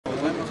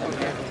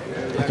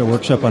like a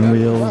workshop on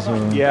wheels or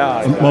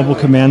Yeah, a mobile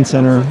command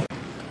center.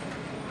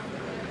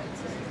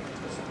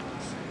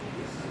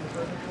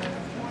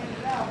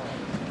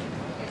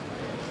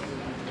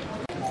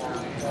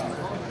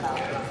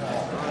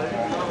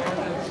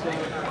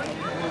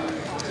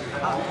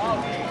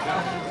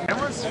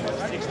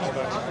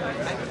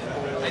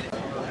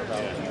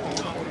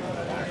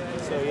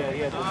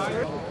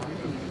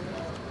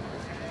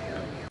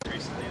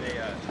 Recently they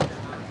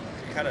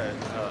cut a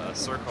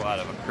circle out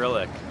of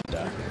acrylic.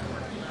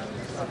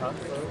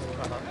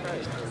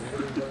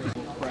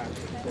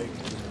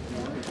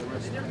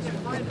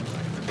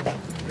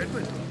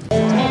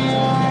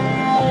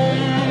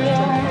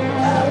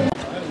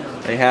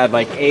 They had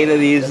like 8 of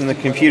these in the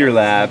computer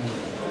lab.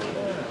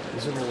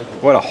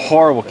 What a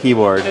horrible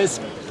keyboard. It's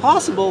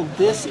possible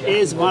this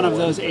is one of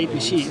those 8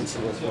 machines.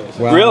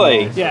 Wow.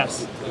 Really?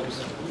 Yes.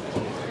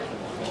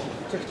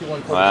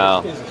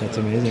 Wow. That's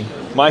amazing.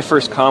 My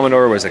first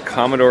Commodore was a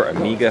Commodore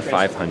Amiga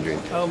 500.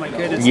 Oh my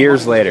goodness.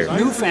 Years later.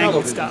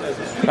 Newfangled stuff.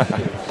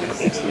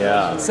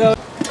 Yeah. So.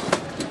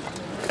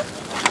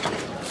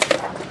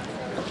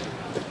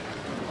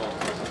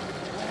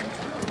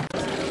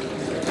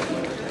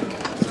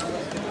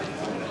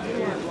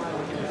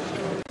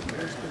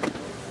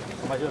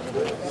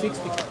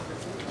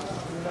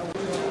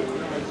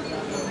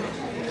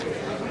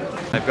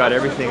 I've got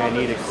everything I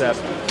need except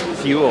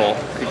fuel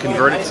to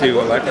convert it to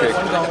electric.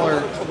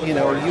 $1, you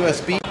know, or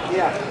USB.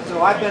 Yeah,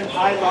 so I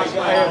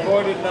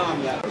avoided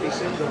none. I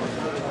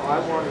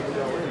wanted to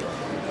go in.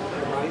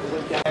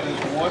 That is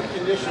one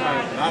condition I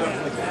am not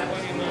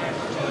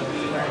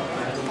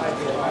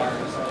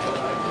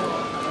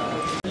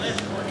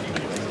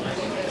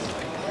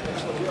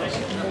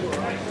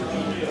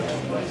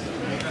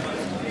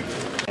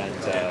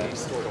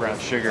And brown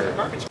sugar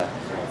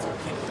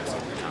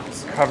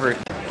covered.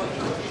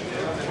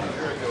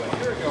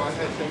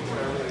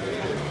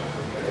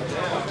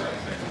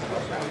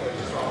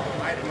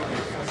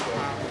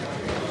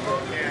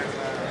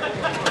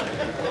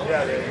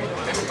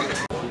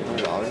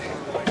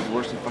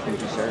 Worse than fucking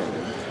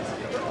Saratoga.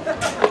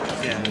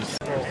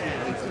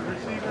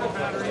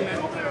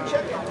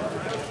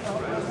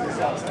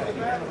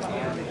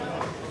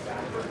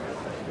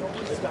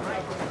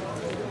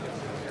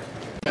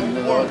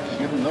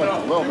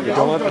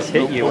 Don't let this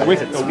hit you. A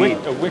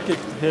wicked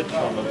pitch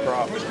on the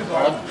prop.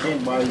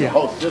 My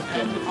whole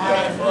system.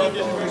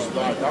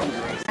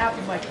 Half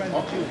of my friends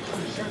are Jewish.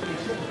 You certainly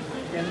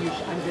shouldn't. Then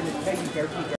I'm going to tell you very